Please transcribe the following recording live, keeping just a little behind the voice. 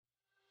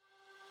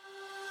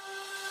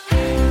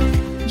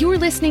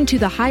listening to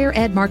The Higher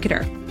Ed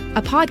Marketer,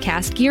 a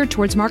podcast geared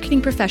towards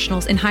marketing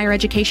professionals in higher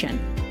education.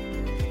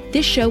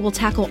 This show will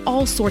tackle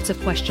all sorts of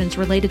questions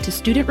related to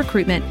student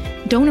recruitment,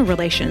 donor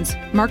relations,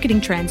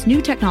 marketing trends,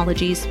 new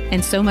technologies,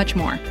 and so much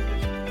more.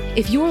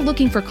 If you're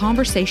looking for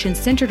conversations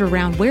centered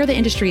around where the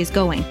industry is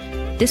going,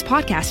 this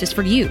podcast is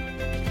for you.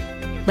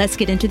 Let's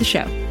get into the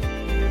show.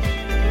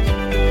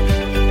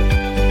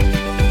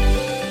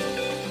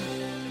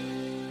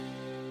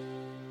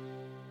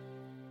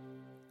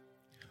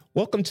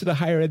 Welcome to the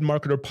Higher Ed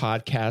Marketer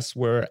podcast,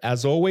 where,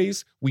 as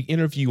always, we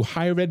interview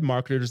higher ed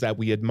marketers that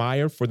we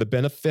admire for the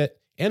benefit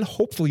and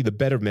hopefully the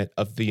betterment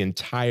of the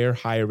entire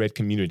higher ed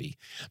community.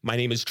 My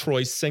name is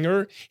Troy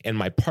Singer, and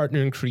my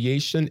partner in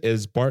creation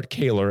is Bart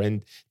Kaler.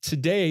 And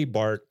today,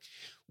 Bart,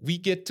 we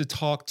get to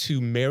talk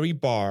to Mary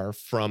Barr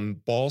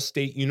from Ball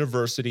State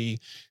University,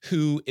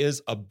 who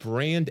is a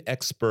brand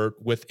expert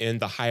within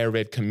the higher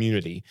ed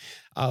community.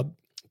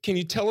 Can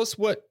you tell us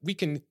what we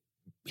can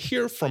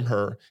hear from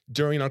her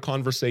during our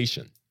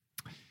conversation?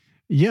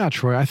 Yeah,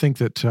 Troy, I think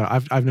that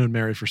I've known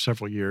Mary for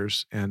several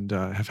years and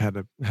have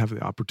the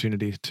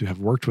opportunity to have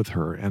worked with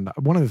her. And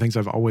one of the things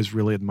I've always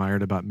really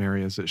admired about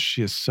Mary is that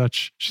she's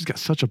got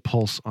such a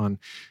pulse on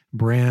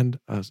brand,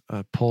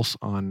 a pulse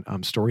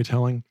on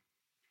storytelling.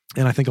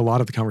 And I think a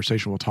lot of the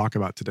conversation we'll talk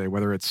about today,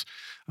 whether it's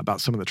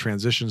about some of the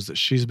transitions that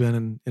she's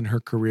been in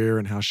her career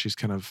and how she's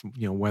kind of,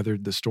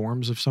 weathered the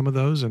storms of some of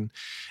those, and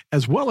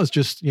as well as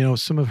just,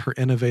 some of her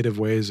innovative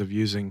ways of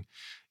using,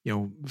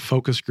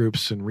 focus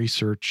groups and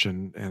research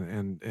and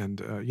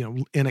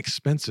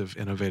inexpensive,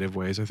 innovative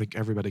ways. I think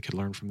everybody could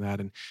learn from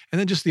that. And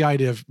then just the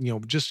idea of,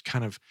 just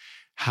kind of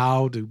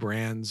how do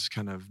brands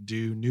kind of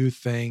do new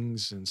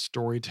things and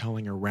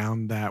storytelling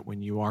around that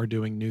when you are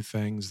doing new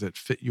things that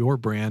fit your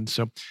brand.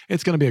 So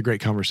it's going to be a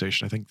great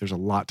conversation. I think there's a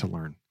lot to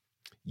learn.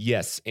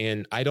 Yes,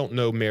 and I don't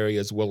know Mary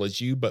as well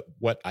as you, but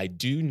what I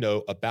do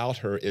know about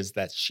her is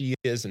that she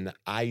is an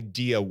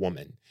idea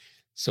woman.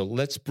 So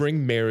let's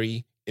bring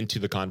Mary into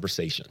the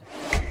conversation.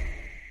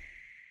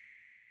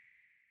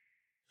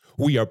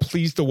 We are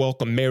pleased to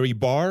welcome Mary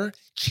Barr,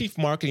 Chief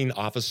Marketing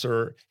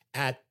Officer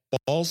at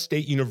Ball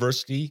State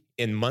University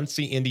in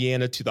Muncie,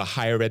 Indiana, to the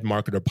Higher Ed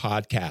Marketer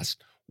podcast.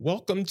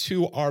 Welcome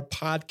to our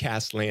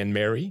podcast land,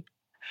 Mary.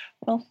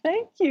 Well,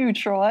 thank you,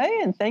 Troy,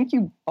 and thank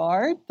you,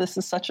 Bart. This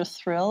is such a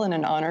thrill and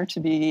an honor to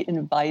be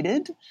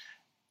invited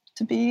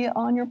to be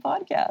on your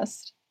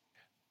podcast.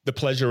 The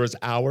pleasure is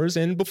ours.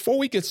 And before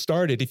we get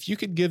started, if you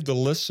could give the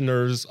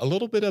listeners a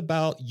little bit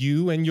about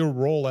you and your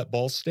role at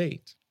Ball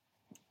State.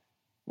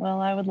 Well,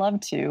 I would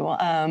love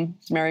to.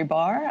 Mary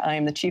Barr. I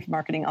am the Chief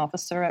Marketing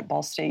Officer at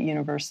Ball State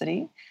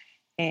University,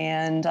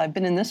 and I've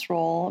been in this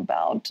role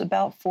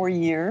about 4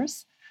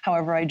 years.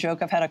 However, I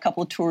joke I've had a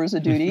couple of tours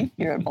of duty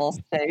here at Ball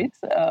State.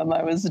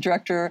 I was the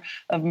Director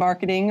of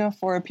Marketing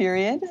for a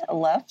period,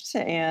 left,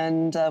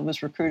 and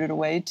was recruited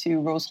away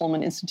to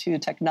Rose-Hulman Institute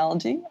of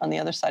Technology on the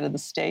other side of the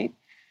state,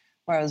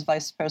 where I was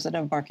Vice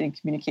President of Marketing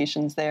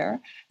Communications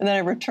there. And then I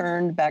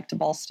returned back to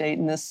Ball State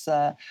in this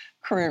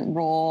current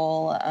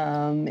role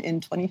in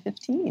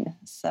 2015.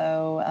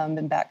 So I've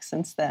been back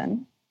since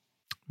then.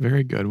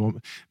 Very good. Well,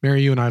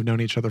 Mary, you and I have known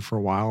each other for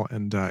a while,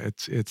 and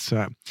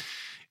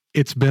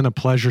it's been a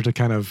pleasure to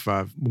kind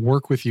of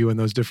work with you in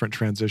those different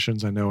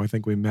transitions. I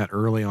think we met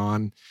early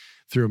on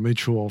through a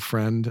mutual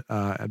friend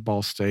at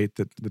Ball State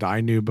that I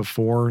knew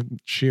before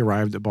she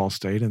arrived at Ball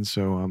State. And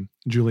so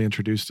Julie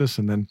introduced us,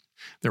 and then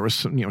there was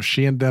some,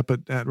 she ended up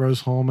at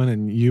Rose-Hulman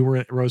and you were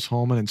at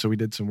Rose-Hulman. And so we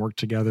did some work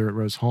together at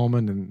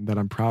Rose-Hulman and that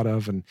I'm proud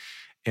of. And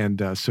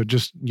so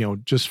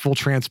just full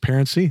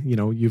transparency,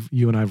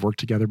 you and I have worked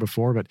together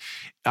before, but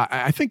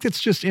I think it's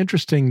just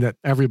interesting that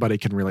everybody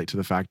can relate to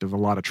the fact of a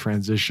lot of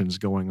transitions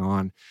going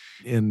on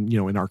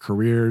in our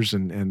careers,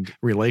 and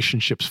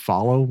relationships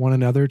follow one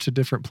another to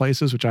different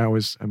places, which I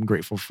always am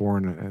grateful for.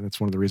 And it's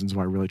one of the reasons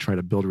why I really try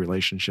to build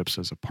relationships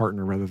as a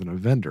partner rather than a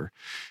vendor.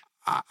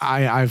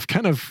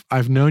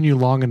 I've known you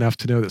long enough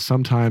to know that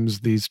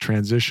sometimes these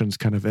transitions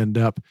kind of end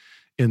up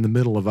in the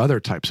middle of other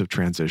types of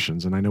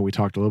transitions. And I know we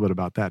talked a little bit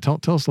about that. Tell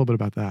us a little bit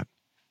about that.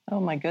 Oh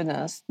my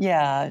goodness.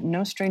 Yeah,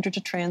 no stranger to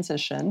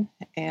transition.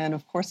 And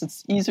of course,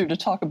 it's easier to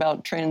talk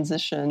about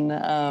transition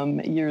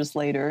years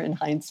later in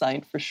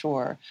hindsight for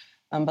sure.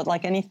 But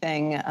like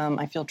anything,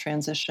 I feel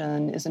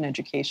transition is an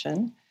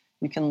education.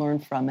 We can learn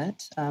from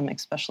it,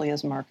 especially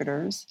as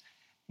marketers,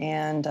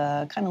 and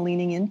kind of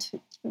leaning into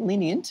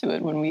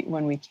it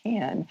when we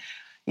can.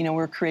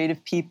 We're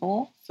creative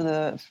people for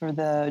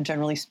the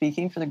generally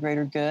speaking, for the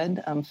greater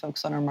good,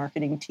 folks on our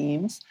marketing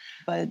teams.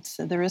 But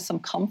there is some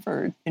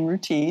comfort in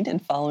routine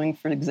and following,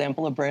 for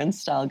example, a brand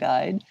style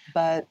guide.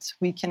 But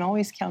we can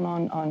always count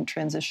on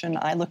transition.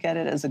 I look at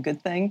it as a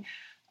good thing,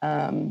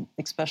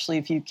 especially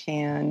if you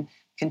can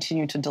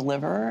continue to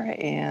deliver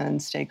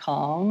and stay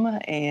calm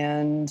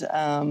and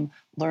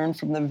learn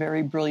from the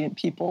very brilliant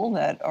people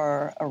that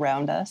are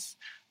around us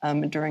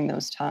during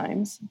those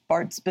times.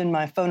 Bart's been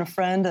my phone a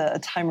friend a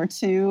time or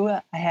two.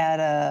 I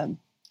had a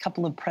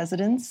couple of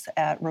presidents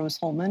at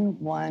Rose-Hulman.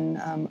 One,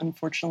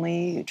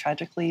 unfortunately,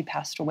 tragically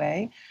passed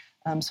away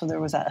So there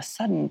was a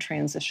sudden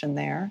transition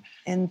there.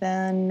 And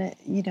then,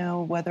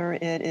 whether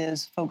it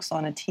is folks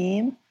on a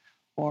team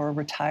or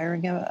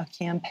retiring a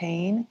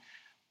campaign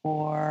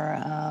or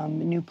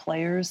new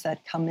players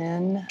that come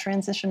in,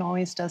 transition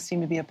always does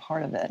seem to be a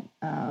part of it.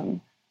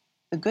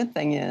 The good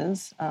thing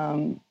is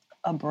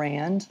a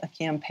brand, a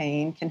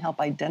campaign can help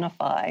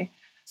identify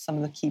some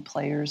of the key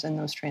players in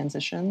those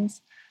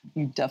transitions.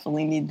 You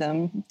definitely need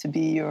them to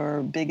be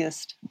your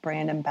biggest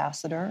brand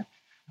ambassador.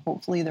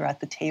 Hopefully they're at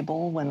the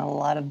table when a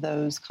lot of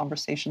those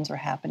conversations are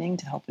happening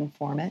to help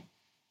inform it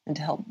and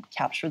to help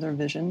capture their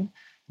vision,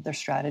 their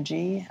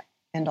strategy,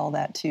 and all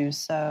that too.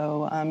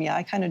 So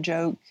I kind of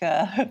joke,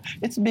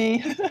 it's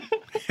me.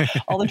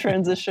 All the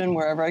transition,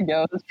 wherever I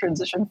go, the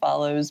transition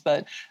follows.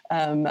 But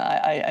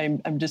I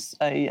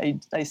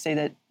say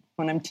that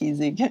when I'm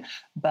teasing.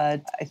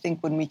 But I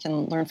think when we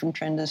can learn from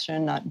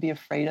transition, not be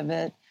afraid of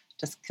it,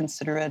 just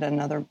consider it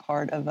another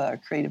part of a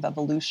creative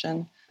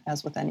evolution,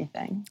 as with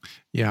anything.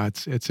 Yeah,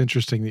 it's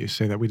interesting that you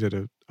say that. We did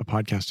a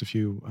podcast a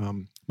few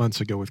months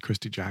ago with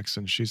Christy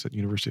Jackson. She's at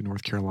University of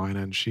North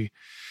Carolina, and she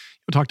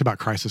talked about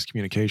crisis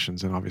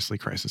communications. And obviously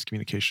crisis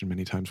communication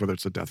many times, whether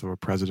it's the death of a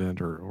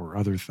president or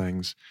other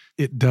things,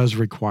 it does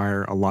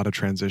require a lot of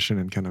transition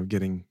and kind of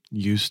getting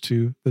used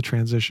to the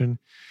transition.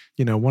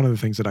 One of the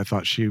things that I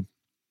thought she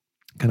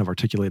kind of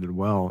articulated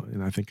well,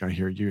 and I think I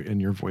hear you in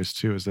your voice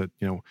too, is that,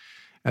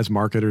 as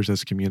marketers,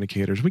 as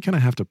communicators, we kind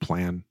of have to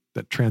plan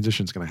that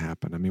transition is going to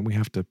happen. I mean, we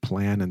have to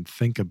plan and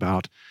think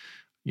about,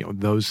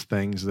 those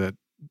things that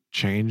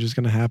change is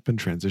going to happen,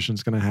 transition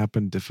is going to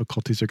happen,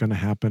 difficulties are going to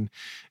happen.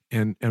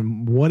 And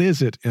what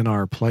is it in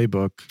our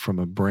playbook from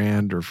a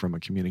brand or from a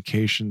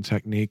communication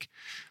technique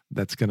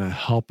that's going to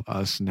help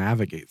us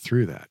navigate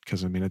through that?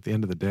 Because, I mean, at the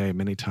end of the day,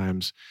 many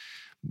times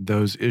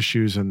those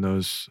issues and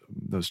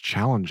those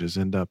challenges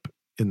end up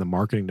in the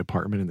marketing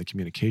department and the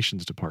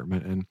communications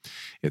department. And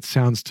it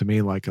sounds to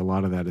me like a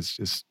lot of that is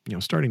just,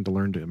 starting to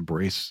learn to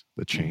embrace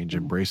the change,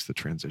 embrace the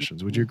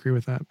transitions. Would you agree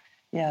with that?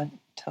 Yeah,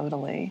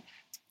 totally.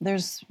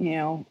 There's,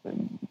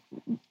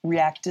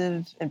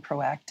 reactive and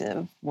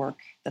proactive work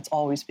that's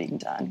always being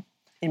done.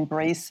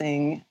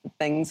 Embracing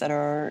things that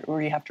are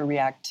where you have to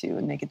react to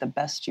and make it the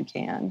best you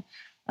can.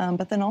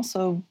 But then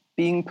also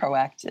being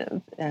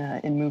proactive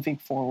in moving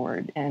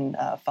forward and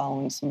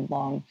following some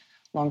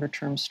longer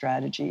term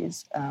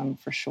strategies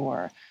for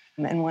sure.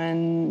 And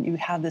when you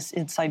have this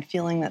inside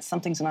feeling that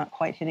something's not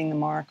quite hitting the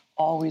mark,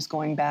 always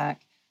going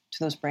back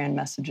to those brand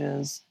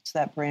messages, to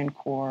that brand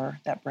core,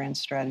 that brand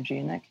strategy,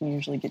 and that can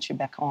usually get you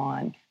back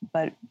on.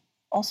 But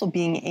also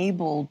being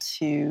able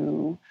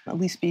to at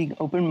least be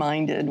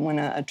open-minded when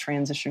a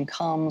transition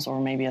comes,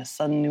 or maybe a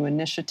sudden new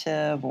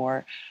initiative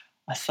or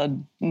a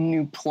sudden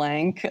new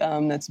plank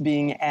that's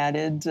being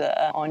added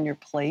on your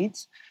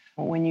plate.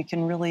 When you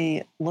can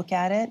really look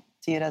at it,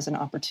 see it as an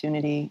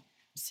opportunity,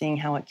 seeing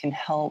how it can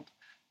help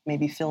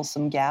maybe fill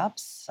some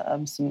gaps,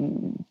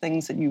 some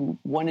things that you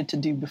wanted to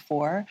do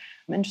before,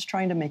 and just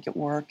trying to make it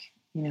work,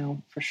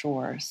 for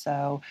sure.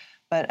 So,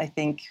 but I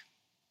think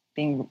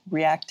being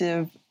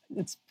reactive,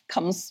 it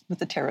comes with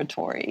the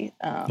territory.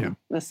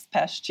 This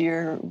past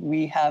year,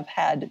 we have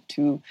had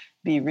to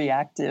be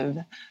reactive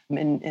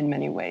in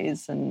many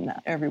ways, and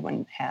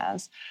everyone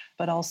has.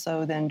 But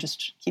also then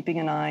just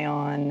keeping an eye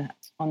on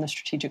the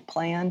strategic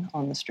plan,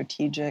 on the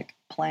strategic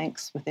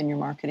planks within your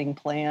marketing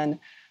plan,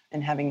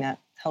 and having that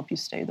help you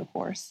stay the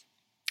course.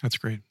 That's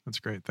great.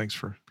 Thanks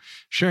for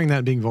sharing that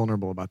and being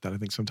vulnerable about that. I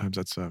think sometimes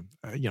that's,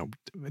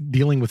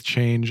 dealing with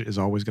change is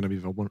always going to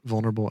be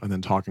vulnerable, and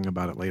then talking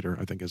about it later,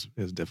 I think is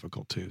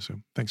difficult too. So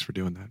thanks for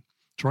doing that.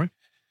 Troy?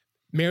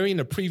 Mary, in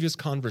a previous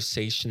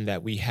conversation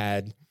that we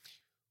had,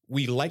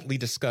 we lightly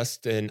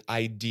discussed an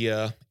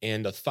idea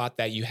and a thought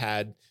that you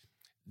had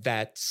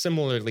that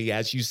similarly,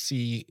 as you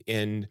see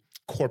in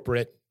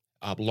corporate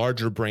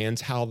larger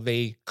brands, how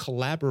they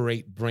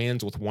collaborate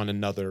brands with one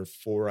another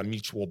for a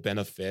mutual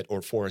benefit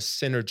or for a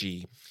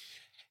synergy,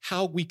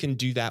 how we can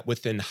do that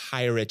within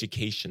higher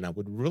education. I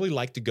would really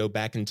like to go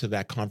back into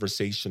that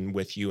conversation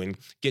with you and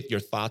get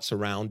your thoughts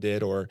around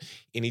it, or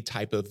any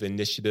type of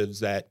initiatives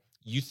that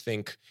you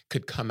think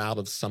could come out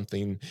of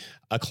something,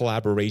 a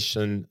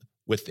collaboration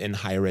within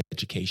higher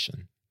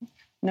education.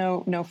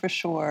 No, for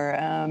sure.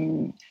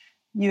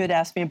 You had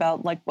asked me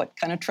about what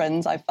kind of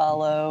trends I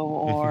follow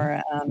or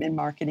in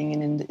marketing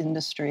and in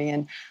industry.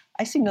 And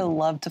I seem to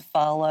love to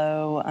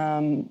follow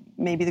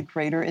maybe the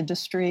greater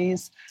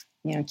industries,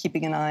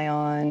 keeping an eye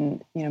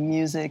on,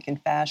 music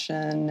and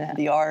fashion,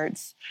 the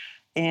arts.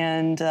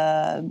 And,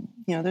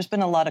 there's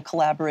been a lot of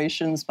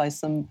collaborations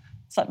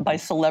by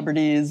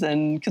celebrities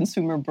and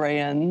consumer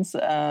brands.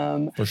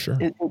 For sure.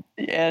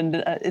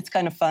 It's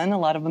kind of fun. A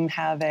lot of them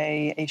have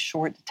a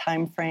short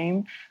time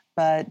frame,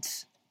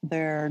 but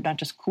they're not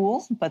just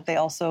cool, but they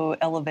also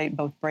elevate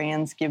both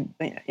brands,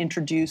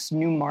 introduce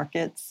new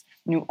markets,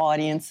 new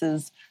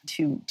audiences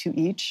to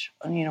each,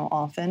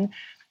 often.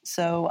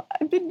 So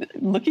I've been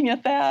looking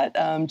at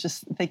that,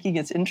 just thinking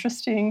it's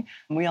interesting.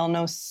 We all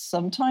know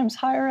sometimes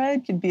higher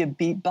ed can be a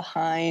beat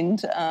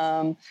behind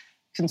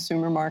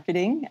consumer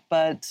marketing,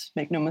 but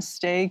make no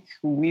mistake,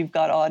 we've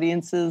got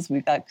audiences,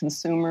 we've got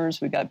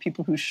consumers, we've got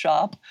people who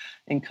shop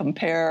and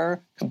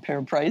compare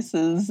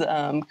prices,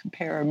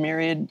 compare a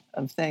myriad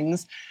of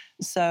things.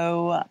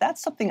 So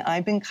that's something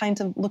I've been kind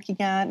of looking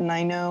at, and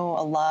I know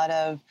a lot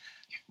of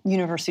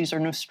universities are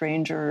no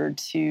stranger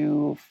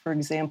to, for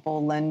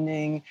example,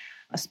 lending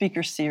a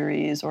speaker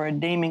series or a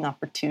naming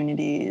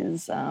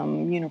opportunities.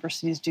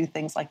 Universities do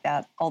things like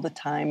that all the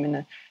time in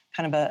a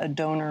kind of a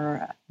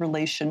donor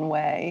relation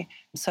way.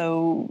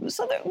 So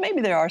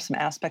maybe there are some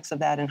aspects of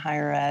that in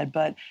higher ed,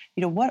 but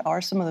what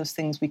are some of those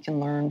things we can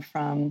learn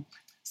from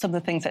some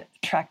of the things that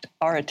attract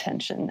our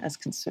attention as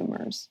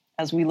consumers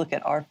as we look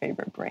at our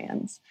favorite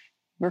brands?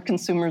 We're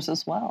consumers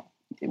as well.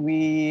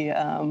 We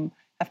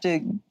have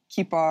to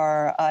keep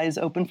our eyes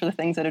open for the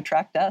things that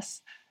attract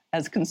us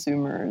as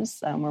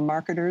consumers. We're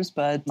marketers,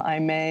 but I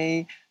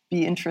may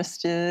be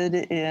interested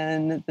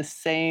in the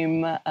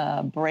same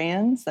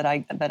brands that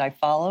I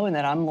follow and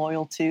that I'm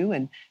loyal to,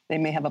 and they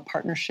may have a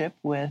partnership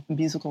with a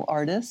musical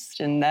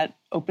artist, and that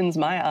opens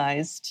my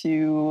eyes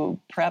to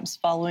perhaps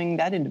following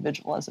that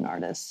individual as an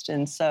artist.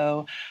 And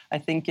so I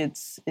think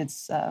it's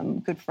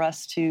good for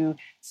us to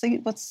see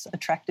what's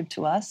attractive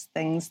to us,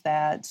 things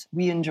that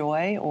we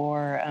enjoy,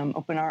 or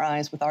open our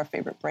eyes with our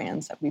favorite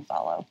brands that we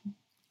follow.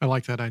 I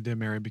like that idea,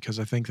 Mary, because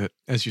I think that,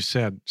 as you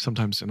said,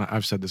 sometimes, and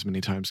I've said this many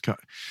times,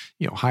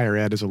 higher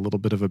ed is a little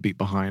bit of a beat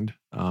behind.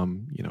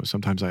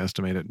 Sometimes I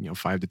estimate it,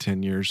 5 to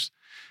 10 years,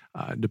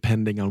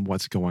 depending on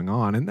what's going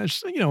on. And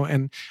that's,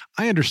 and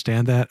I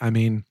understand that. I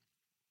mean,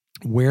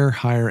 where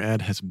higher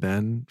ed has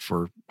been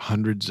for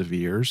hundreds of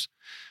years,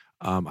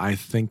 I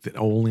think that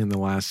only in the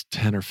last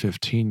 10 or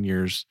 15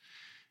 years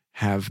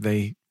have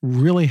they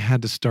really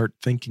had to start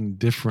thinking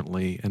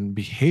differently and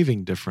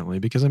behaving differently.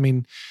 Because I'm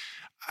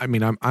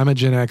a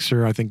Gen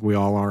Xer. I think we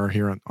all are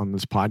here on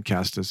this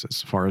podcast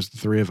as far as the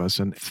three of us.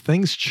 And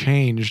things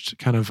changed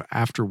kind of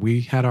after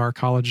we had our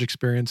college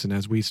experience and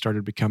as we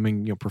started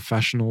becoming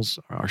professionals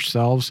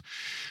ourselves.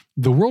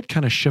 The world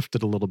kind of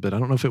shifted a little bit. I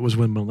don't know if it was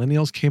when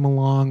millennials came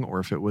along or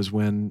if it was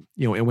when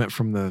it went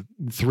from the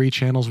 3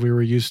 channels we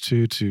were used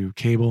to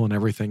cable and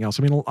everything else.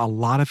 A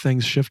lot of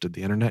things shifted.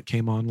 The internet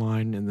came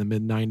online in the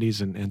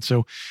mid-90s. And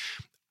so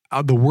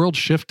the world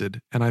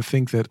shifted, and I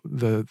think that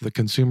the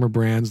consumer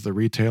brands, the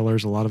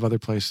retailers, a lot of other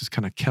places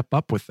kind of kept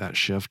up with that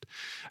shift.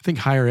 I think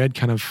higher ed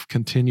kind of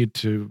continued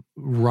to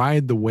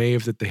ride the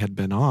wave that they had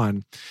been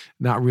on,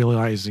 not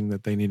realizing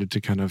that they needed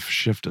to kind of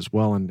shift as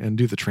well and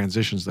do the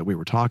transitions that we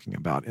were talking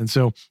about. And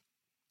so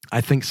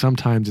I think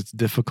sometimes it's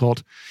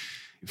difficult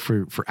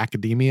for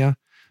academia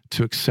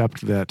to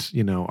accept that,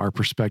 our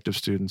prospective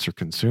students are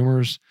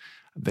consumers.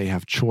 They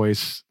have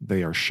choice.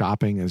 They are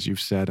shopping, as you've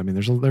said.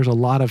 There's a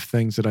lot of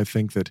things that I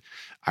think that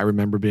I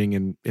remember being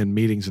in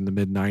meetings in the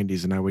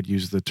mid-90s, and I would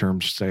use the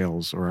term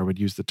sales, or I would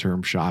use the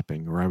term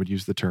shopping, or I would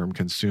use the term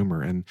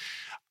consumer. And,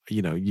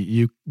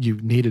 you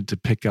needed to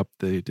pick up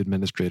the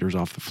administrators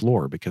off the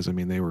floor because,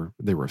 they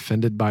were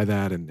offended by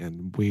that.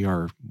 And we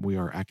are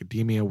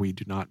academia. We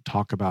do not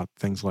talk about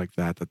things like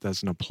that. That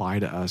doesn't apply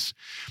to us.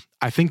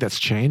 I think that's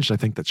changed. I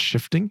think that's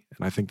shifting,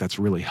 and I think that's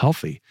really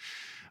healthy.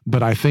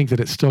 But I think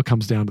that it still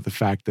comes down to the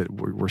fact that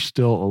we're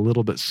still a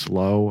little bit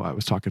slow. I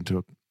was talking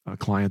to a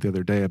client the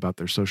other day about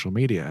their social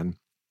media and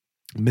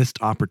missed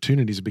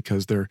opportunities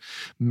because their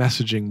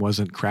messaging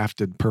wasn't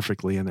crafted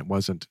perfectly, and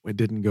it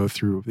didn't go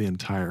through the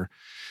entire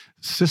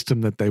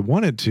system that they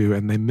wanted to,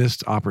 and they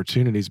missed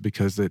opportunities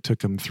because it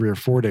took them 3 or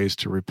 4 days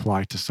to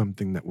reply to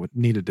something that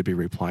needed to be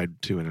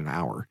replied to in an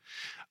hour.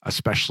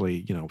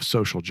 Especially,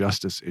 social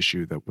justice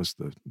issue that was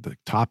the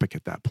topic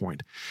at that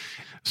point.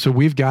 So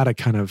we've got to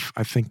kind of,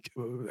 I think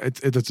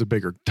it's a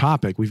bigger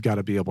topic. We've got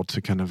to be able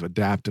to kind of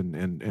adapt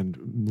and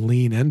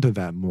lean into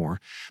that more.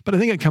 But I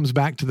think it comes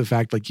back to the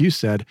fact, like you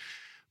said,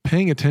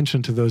 paying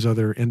attention to those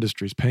other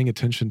industries, paying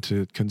attention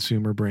to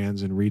consumer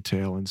brands and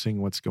retail and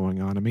seeing what's going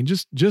on.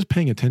 Just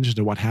paying attention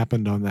to what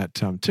happened on that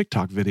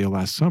TikTok video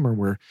last summer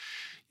where,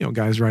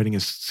 guys riding a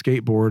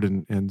skateboard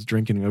and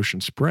drinking Ocean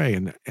Spray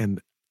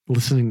and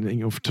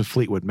listening to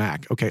Fleetwood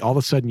Mac. Okay, all of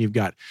a sudden you've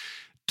got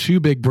 2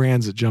 big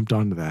brands that jumped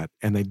onto that,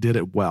 and they did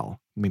it well.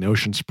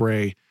 Ocean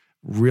Spray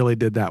really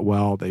did that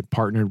well. They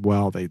partnered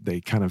well. They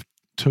kind of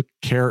took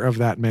care of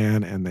that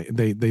man, and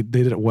they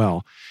did it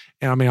well.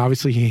 And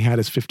obviously he had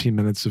his 15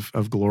 minutes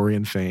of glory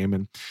and fame,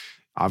 and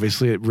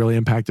obviously it really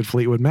impacted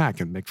Fleetwood Mac,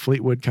 and Mick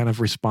Fleetwood kind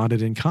of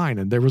responded in kind.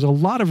 And there was a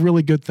lot of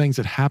really good things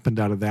that happened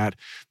out of that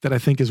I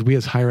think as we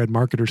as higher ed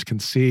marketers can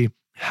see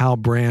how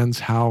brands,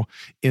 how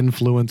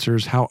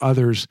influencers, how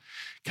others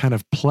kind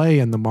of play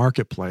in the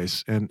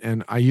marketplace.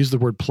 And I use the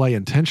word play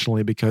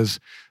intentionally because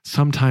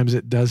sometimes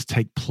it does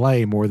take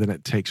play more than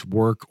it takes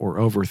work or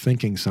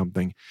overthinking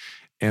something.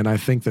 And I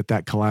think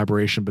that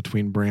collaboration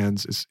between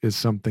brands is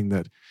something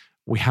that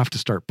we have to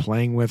start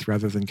playing with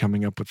rather than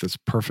coming up with this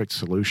perfect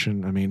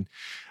solution.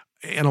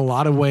 In a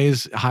lot of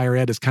ways, higher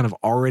ed is kind of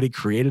already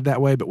created that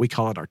way, but we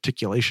call it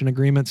articulation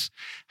agreements.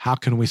 How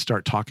can we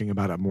start talking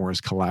about it more as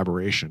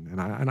collaboration?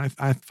 And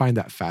I find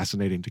that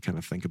fascinating to kind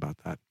of think about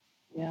that.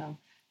 Yeah.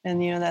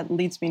 And, that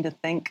leads me to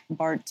think,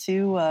 Bart,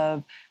 too,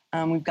 of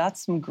we've got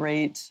some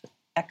great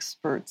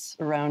experts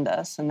around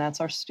us, and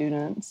that's our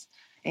students.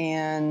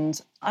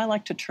 And I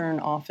like to turn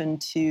often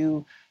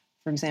to,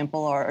 for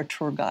example, our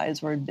tour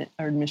guides or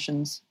our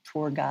admissions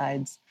tour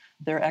guides.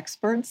 They're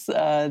experts.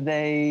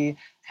 They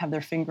have their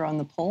finger on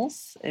the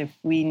pulse. If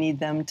we need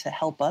them to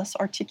help us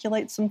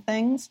articulate some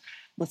things,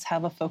 let's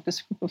have a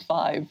focus group of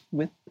 5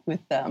 with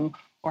them,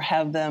 or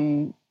have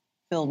them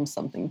film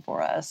something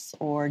for us,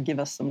 or give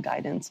us some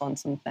guidance on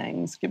some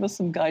things. Give us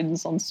some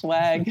guidance on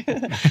swag.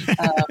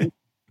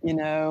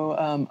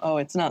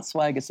 It's not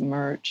swag, it's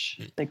merch.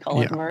 They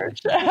call it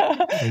merch.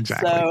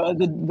 Exactly. So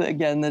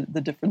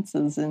the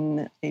differences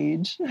in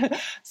age.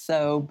 And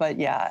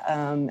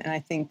I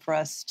think for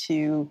us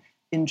to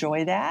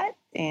enjoy that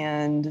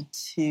and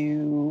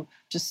to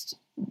just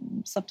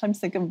sometimes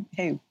think of,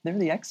 hey, they're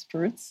the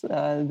experts.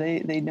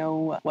 They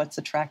know what's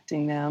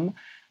attracting them.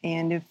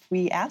 And if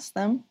we ask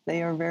them,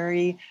 they are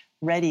very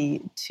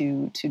ready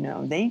to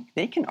know.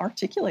 They can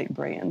articulate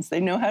brands. They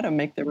know how to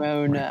make their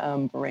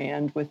own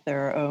brand with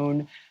their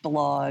own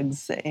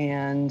blogs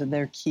and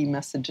their key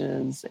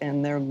messages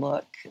and their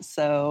look.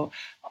 So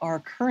our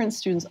current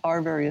students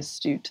are very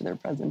astute to their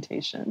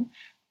presentation.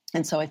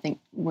 And so I think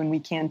when we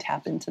can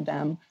tap into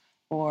them,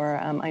 or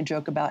I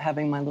joke about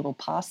having my little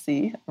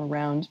posse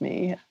around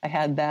me. I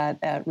had that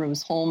at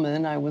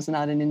Rose-Hulman. I was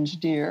not an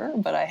engineer,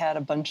 but I had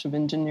a bunch of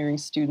engineering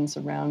students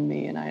around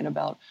me, and I had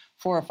about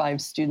 4 or 5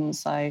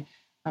 students I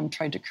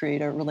tried to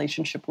create a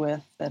relationship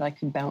with, that I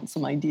could bounce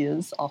some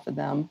ideas off of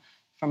them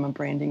from a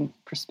branding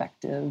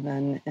perspective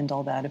and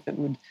all that, if it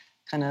would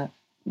kind of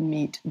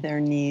meet their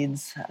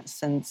needs,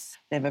 since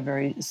they have a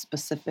very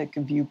specific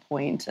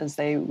viewpoint as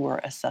they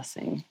were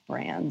assessing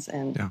brands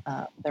and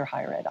their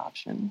higher ed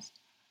options.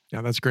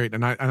 Yeah, that's great,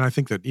 and I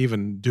think that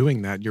even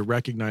doing that, you're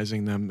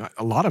recognizing them.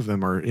 A lot of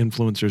them are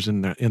influencers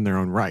in their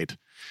own right.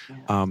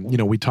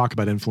 Yeah, we talk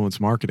about influence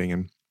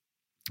marketing,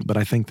 but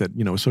I think that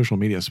social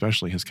media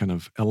especially has kind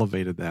of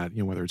elevated that.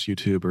 Whether it's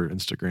YouTube or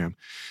Instagram.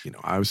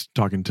 I was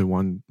talking to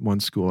one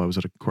school. I was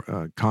at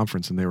a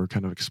conference, and they were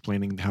kind of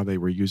explaining how they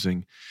were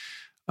using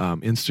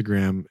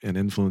Instagram and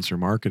influencer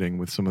marketing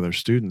with some of their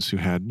students who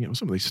had,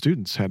 some of these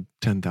students had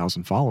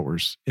 10,000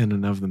 followers in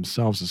and of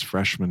themselves as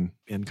freshmen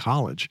in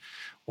college.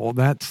 Well,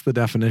 that's the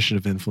definition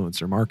of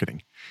influencer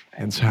marketing.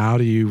 And so how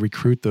do you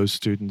recruit those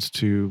students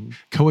to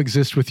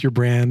coexist with your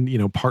brand,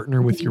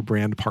 partner with your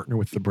brand, partner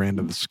with the brand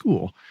of the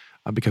school?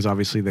 Because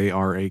obviously they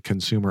are a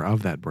consumer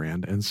of that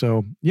brand. And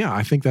so,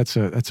 I think that's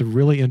a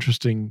really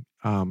interesting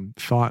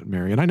thought,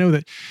 Mary. And I know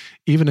that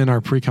even in our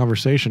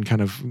pre-conversation,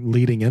 kind of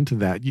leading into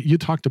that, you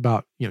talked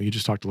about, you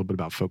just talked a little bit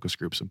about focus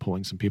groups and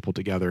pulling some people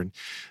together. And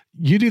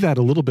you do that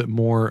a little bit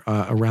more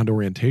around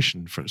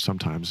orientation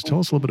sometimes. Tell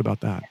us a little bit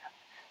about that.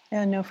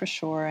 Yeah, no, for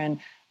sure.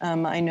 And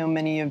I know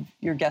many of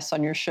your guests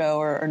on your show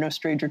are no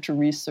stranger to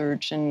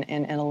research and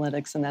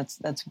analytics, and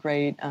that's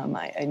great.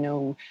 I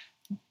know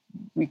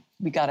we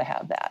got to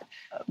have that.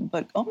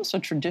 But almost a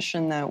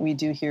tradition that we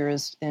do here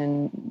is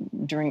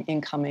during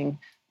incoming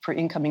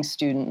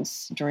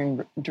students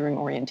during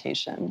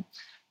orientation.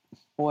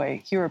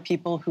 Boy, here are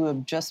people who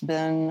have just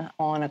been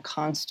on a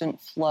constant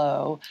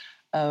flow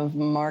of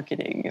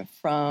marketing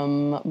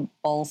from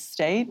Ball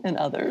State and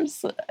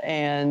others.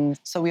 And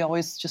so we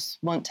always just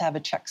want to have a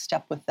check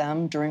step with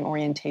them during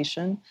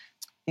orientation,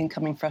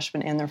 incoming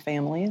freshmen and their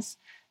families.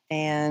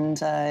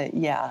 And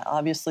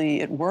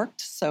obviously it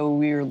worked. So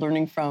we're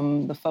learning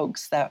from the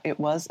folks that it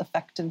was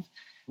effective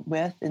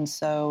with. And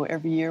so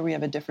every year we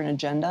have a different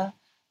agenda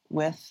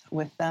with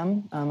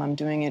them. I'm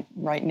doing it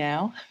right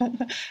now.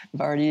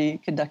 I've already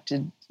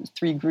conducted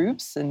 3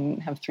 groups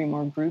and have 3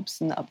 more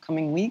groups in the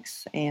upcoming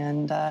weeks.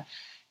 And,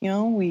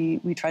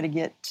 we try to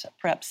get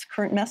perhaps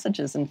current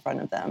messages in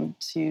front of them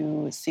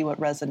to see what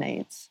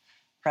resonates.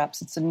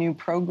 Perhaps it's a new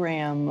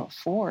program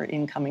for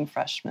incoming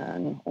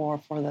freshmen or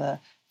for the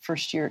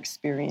first year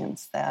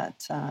experience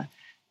that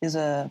is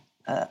a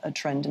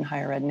trend in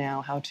higher ed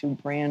now, how to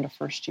brand a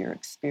first year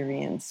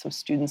experience so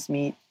students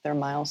meet their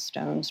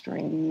milestones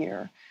during the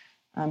year.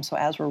 So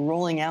as we're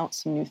rolling out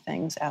some new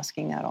things,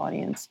 asking that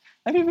audience,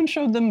 I've even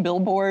showed them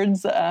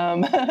billboards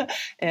and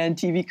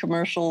TV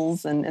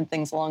commercials and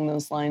things along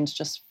those lines,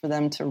 just for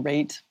them to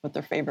rate what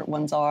their favorite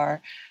ones are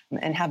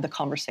and have the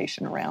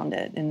conversation around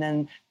it. And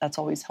then that's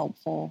always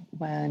helpful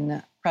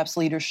when perhaps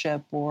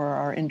leadership or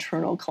our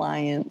internal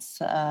clients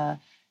have,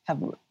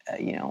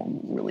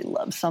 really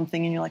love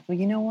something. And you're like, well,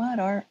 you know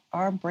what?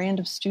 Our brand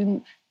of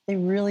student, they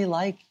really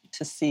like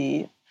to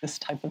see this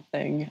type of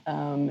thing.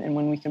 And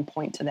when we can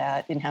point to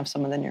that and have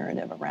some of the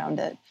narrative around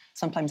it,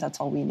 sometimes that's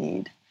all we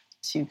need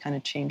to kind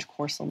of change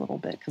course a little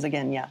bit. Because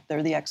again,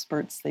 they're the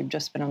experts. They've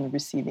just been on the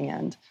receiving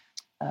end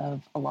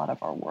of a lot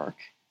of our work.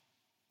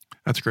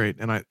 That's great.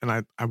 And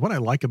I what I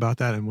like about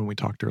that, and when we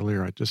talked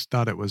earlier, I just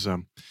thought it was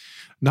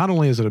not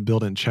only is it a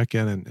built-in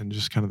check-in and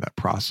just kind of that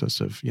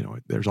process of,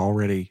 there's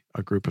already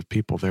a group of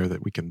people there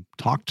that we can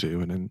talk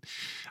to. And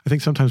I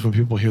think sometimes when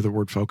people hear the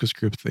word focus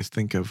groups, they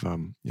think of,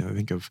 they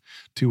think of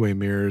two-way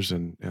mirrors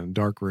and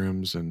dark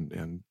rooms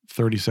and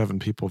 37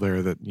 people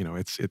there that,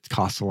 it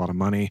costs a lot of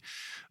money.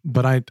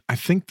 But I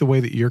think the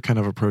way that you're kind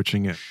of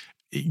approaching it,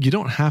 you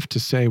don't have to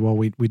say, well,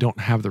 we don't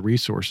have the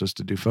resources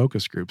to do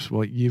focus groups.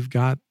 Well, you've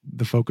got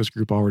the focus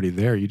group already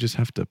there. You just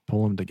have to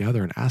pull them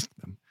together and ask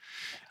them.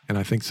 And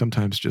I think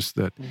sometimes just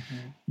that,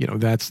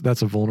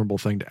 that's a vulnerable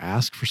thing to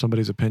ask for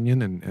somebody's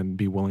opinion and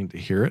be willing to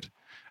hear it.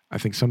 I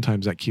think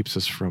sometimes that keeps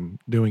us from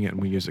doing it,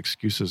 and we use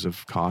excuses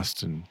of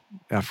cost and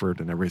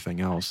effort and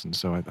everything else. And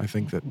so I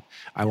think that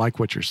I like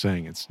what you're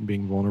saying. It's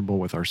being vulnerable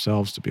with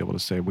ourselves to be able to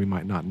say we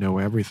might not know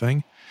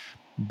everything,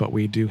 but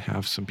we do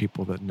have some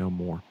people that know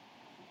more.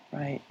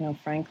 Right. No,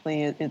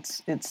 frankly,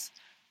 it's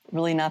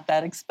really not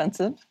that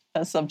expensive.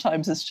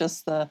 Sometimes it's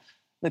just the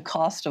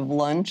cost of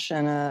lunch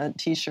and a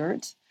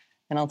T-shirt.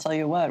 And I'll tell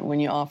you what, when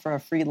you offer a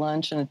free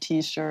lunch and a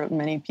T-shirt,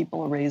 many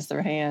people raise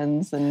their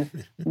hands and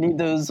need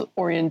those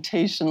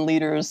orientation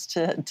leaders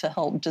to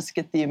help just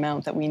get the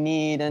amount that we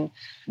need.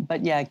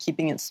 But yeah,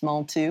 keeping it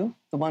small too.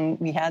 The one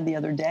we had the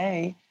other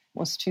day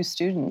was 2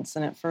 students.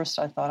 And at first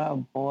I thought,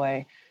 oh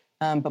boy.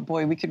 But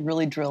boy, we could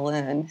really drill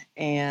in,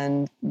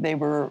 and they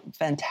were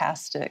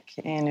fantastic,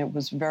 and it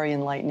was very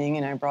enlightening.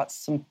 And I brought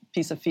some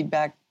piece of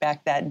feedback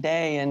back that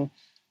day, and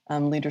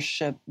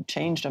leadership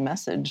changed a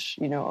message,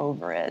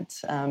 over it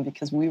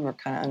because we were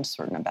kind of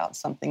uncertain about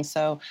something.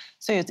 So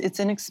it's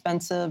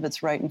inexpensive.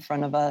 It's right in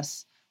front of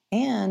us,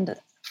 and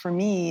for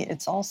me,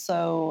 it's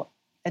also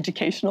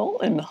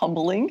educational and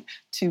humbling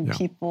to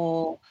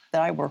people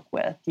that I work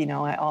with.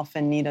 I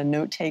often need a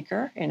note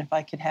taker, and if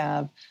I could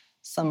have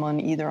someone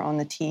either on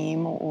the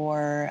team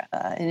or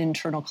an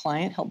internal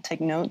client help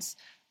take notes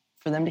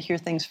for them to hear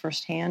things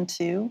firsthand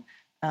too,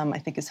 I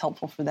think is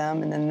helpful for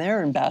them. And then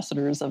they're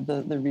ambassadors of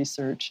the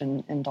research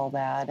and all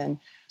that. And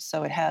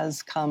so it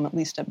has come, at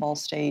least at Ball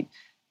State,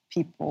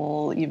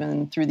 people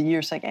even through the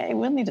years like, hey,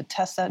 we'll need to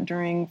test that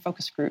during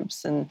focus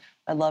groups. And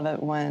I love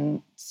it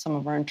when some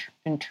of our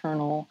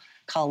internal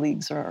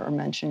colleagues are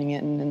mentioning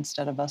it, and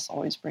instead of us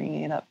always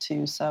bringing it up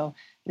too. So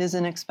it is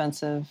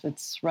inexpensive.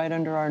 It's right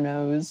under our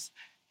nose.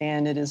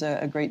 And it is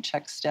a great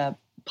check step,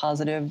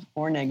 positive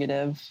or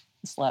negative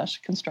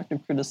 /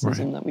 constructive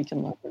criticism that we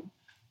can learn.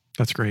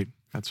 That's great.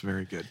 That's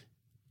very good.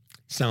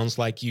 Sounds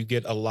like you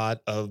get a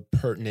lot of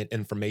pertinent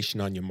information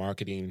on your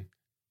marketing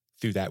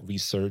through that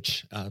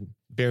research,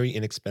 very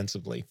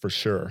inexpensively, for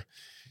sure.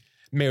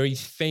 Mary,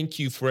 thank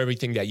you for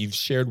everything that you've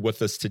shared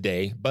with us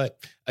today. But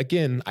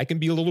again, I can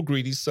be a little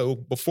greedy. So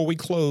before we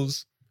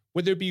close,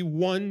 would there be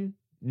one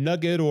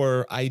nugget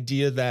or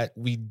idea that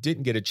we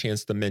didn't get a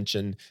chance to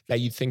mention that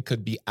you think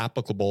could be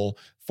applicable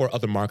for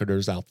other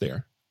marketers out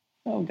there?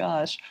 Oh,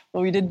 gosh.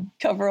 Well, we did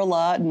cover a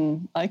lot,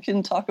 and I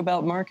can talk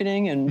about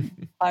marketing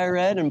and higher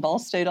ed and Ball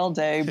State all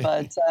day.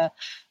 But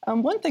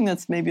one thing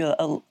that's maybe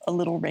a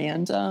little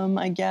random,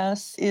 I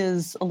guess,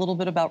 is a little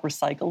bit about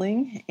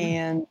recycling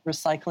and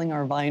recycling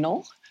our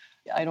vinyl.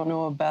 I don't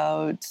know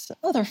about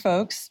other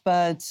folks,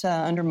 but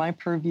under my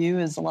purview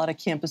is a lot of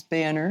campus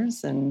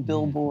banners and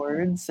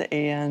billboards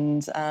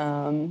and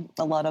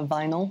a lot of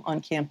vinyl on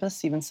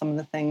campus, even some of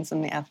the things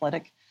in the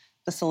athletic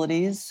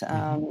facilities.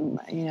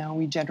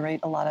 We generate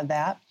a lot of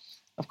that.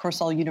 Of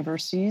course, all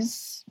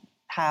universities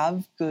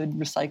have good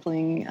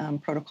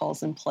recycling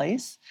protocols in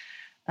place,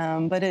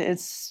 but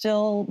it's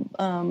still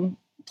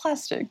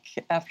plastic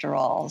after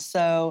all.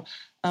 So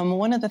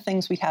one of the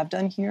things we have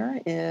done here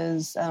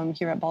is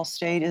here at Ball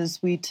State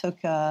is we took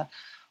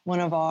one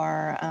of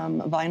our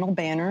vinyl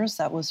banners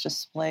that was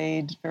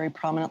displayed very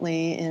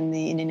prominently in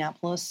the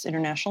Indianapolis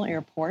International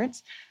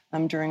Airport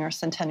during our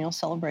centennial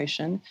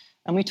celebration.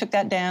 And we took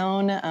that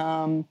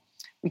down.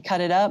 We cut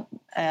it up.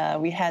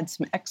 We had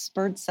some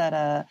experts at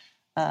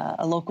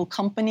a local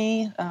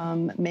company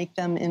make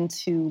them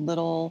into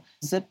little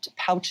zipped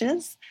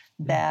pouches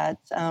that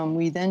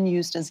we then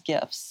used as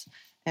gifts.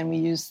 And we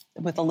used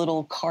with a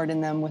little card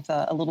in them with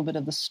a little bit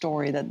of the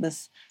story that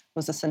this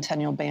was a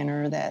centennial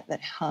banner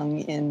that hung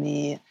in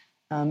the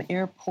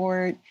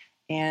airport,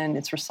 and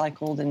it's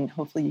recycled, and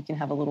hopefully you can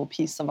have a little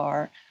piece of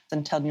our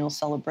centennial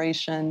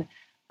celebration.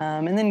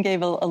 And then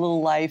gave a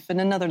little life and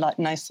another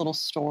nice little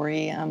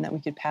story that we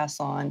could pass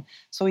on.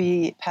 So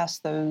we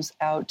passed those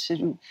out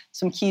to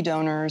some key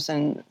donors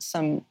and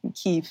some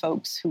key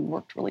folks who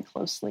worked really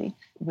closely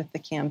with the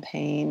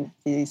campaign,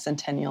 the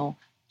centennial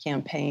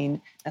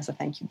campaign, as a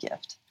thank you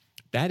gift.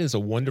 That is a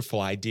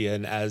wonderful idea.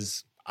 And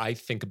as I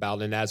think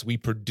about and as we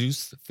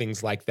produce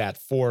things like that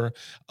for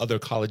other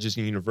colleges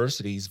and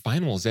universities,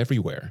 vinyl is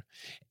everywhere.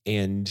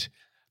 And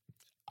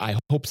I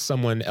hope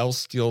someone else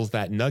steals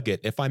that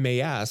nugget. If I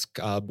may ask,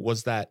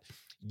 was that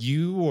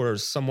you or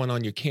someone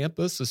on your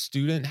campus, a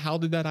student? How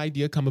did that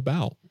idea come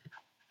about?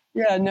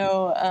 Yeah,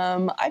 no,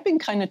 I've been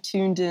kind of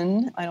tuned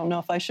in. I don't know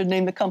if I should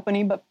name the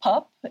company, but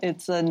PUP,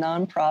 it's a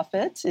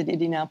nonprofit in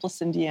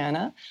Indianapolis,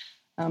 Indiana.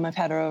 I've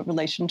had a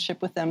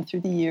relationship with them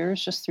through the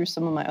years, just through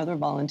some of my other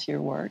volunteer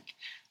work.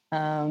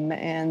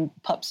 And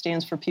PUP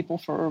stands for People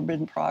for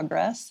Urban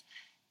Progress.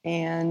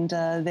 And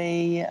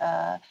they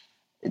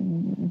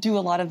do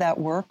a lot of that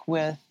work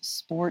with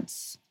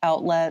sports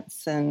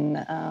outlets and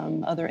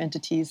other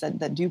entities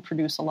that do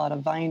produce a lot of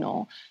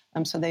vinyl.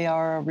 So they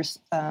are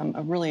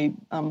a really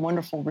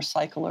wonderful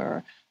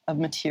recycler of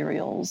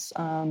materials.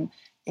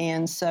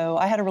 And so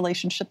I had a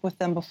relationship with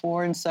them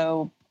before, and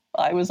so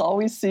I was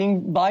always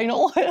seeing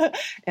vinyl,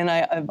 and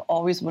I've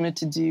always wanted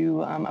to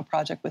do a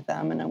project with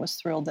them, and I was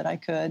thrilled that I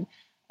could.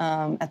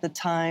 At the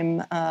time,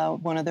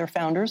 one of their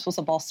founders was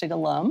a Ball State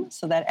alum,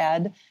 so that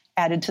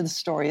added to the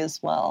story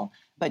as well.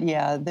 But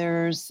yeah,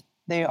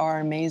 they are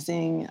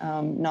amazing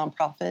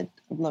nonprofit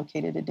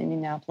located in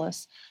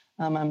Indianapolis.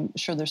 I'm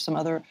sure there's some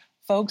other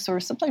folks, or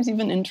sometimes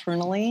even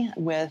internally,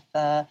 with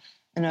an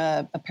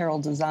apparel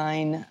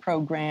design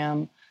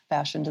program,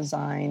 fashion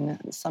design.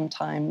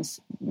 Sometimes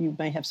you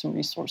may have some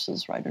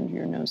resources right under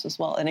your nose as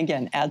well. And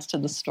again, adds to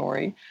the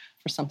story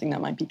for something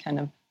that might be kind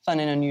of fun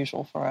and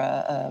unusual for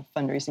a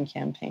fundraising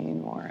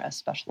campaign or a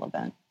special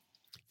event.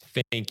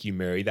 Thank you,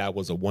 Mary. That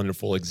was a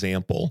wonderful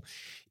example.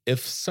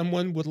 If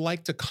someone would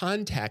like to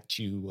contact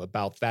you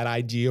about that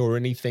idea or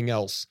anything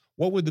else,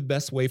 what would the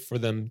best way for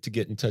them to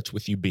get in touch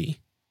with you be?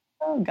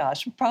 Oh,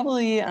 gosh,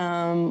 probably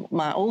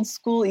my old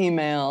school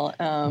email.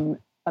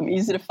 I'm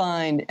easy to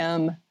find,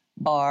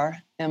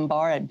 mbarr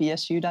at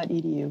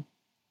bsu.edu.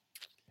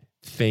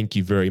 Thank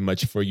you very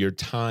much for your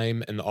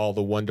time and all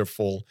the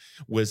wonderful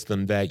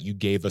wisdom that you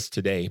gave us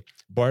today.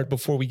 Bart,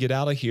 before we get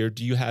out of here,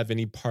 do you have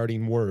any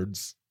parting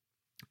words?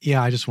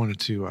 Yeah, I just wanted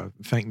to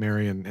thank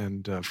Mary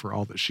and for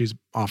all that she's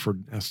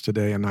offered us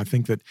today. And I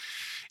think that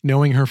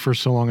knowing her for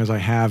so long as I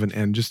have,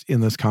 and just in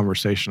this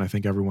conversation, I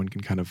think everyone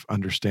can kind of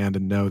understand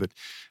and know that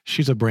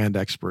she's a brand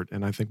expert.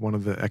 And I think one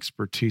of the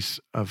expertise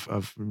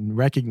of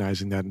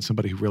recognizing that in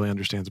somebody who really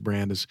understands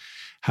brand is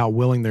how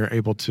willing they're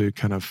able to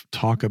kind of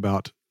talk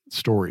about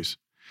stories.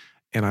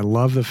 And I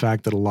love the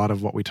fact that a lot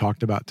of what we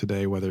talked about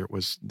today, whether it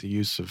was the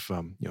use of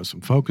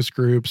some focus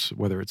groups,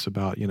 whether it's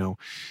about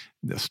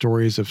the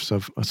stories of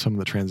some of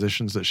the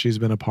transitions that she's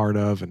been a part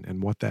of,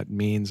 and what that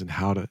means, and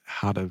how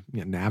to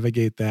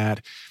navigate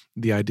that,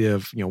 the idea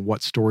of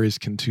what stories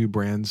can two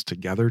brands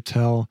together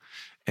tell,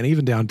 and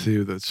even down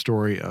to the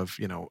story of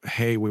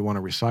hey, we want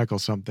to recycle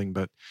something,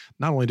 but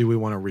not only do we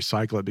want to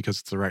recycle it because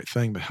it's the right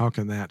thing, but how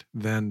can that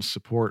then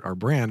support our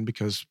brand,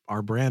 because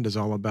our brand is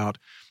all about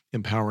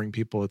empowering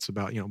people. It's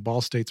about,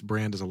 Ball State's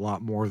brand is a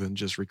lot more than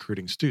just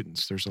recruiting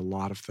students. There's a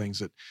lot of things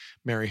that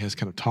Mary has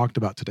kind of talked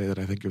about today that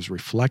I think is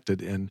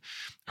reflected in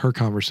her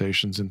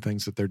conversations and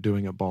things that they're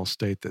doing at Ball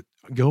State that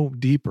go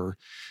deeper,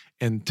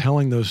 and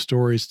telling those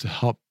stories to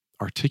help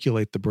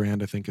articulate the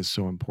brand, I think, is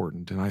so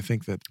important. And I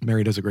think that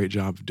Mary does a great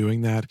job of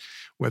doing that,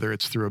 whether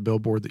it's through a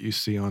billboard that you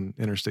see on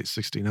Interstate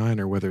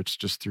 69, or whether it's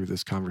just through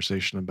this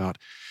conversation about,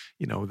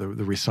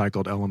 the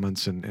recycled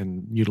elements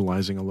and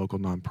utilizing a local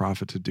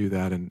nonprofit to do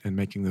that, and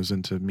making those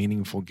into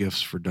meaningful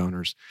gifts for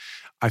donors.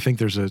 I think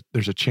there's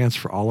a chance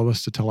for all of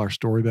us to tell our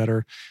story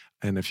better.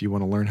 And if you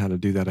want to learn how to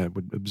do that, I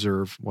would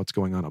observe what's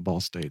going on at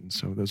Ball State. And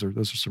so those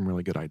are some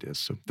really good ideas.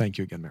 So thank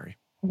you again, Mary.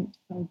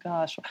 Oh,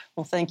 gosh.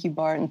 Well, thank you,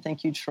 Bart, and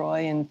thank you,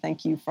 Troy, and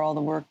thank you for all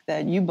the work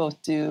that you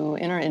both do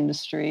in our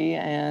industry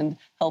and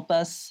help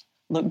us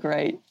look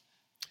great.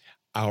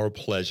 Our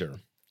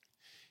pleasure.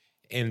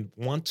 And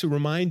want to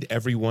remind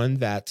everyone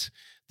that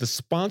the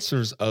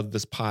sponsors of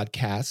this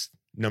podcast,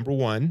 number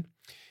one,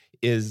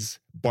 is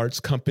Bart's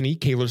company,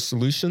 Kaler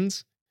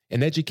Solutions,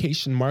 an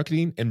education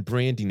marketing and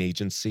branding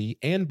agency,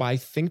 and by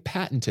Think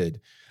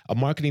Patented, a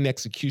marketing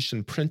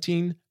execution,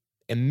 printing,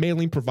 and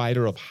mailing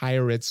provider of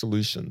higher ed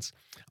solutions.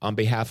 On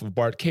behalf of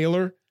Bart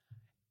Kaler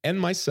and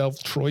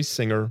myself, Troy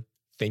Singer,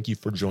 thank you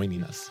for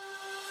joining us.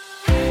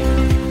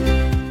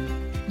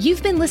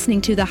 You've been listening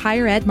to The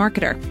Higher Ed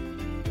Marketer.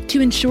 To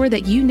ensure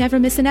that you never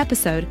miss an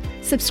episode,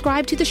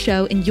 subscribe to the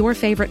show in your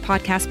favorite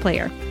podcast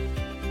player.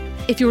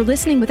 If you're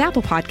listening with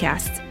Apple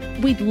Podcasts,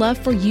 we'd love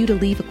for you to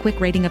leave a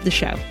quick rating of the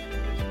show.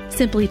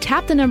 Simply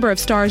tap the number of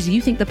stars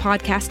you think the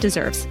podcast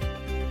deserves.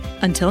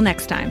 Until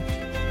next time.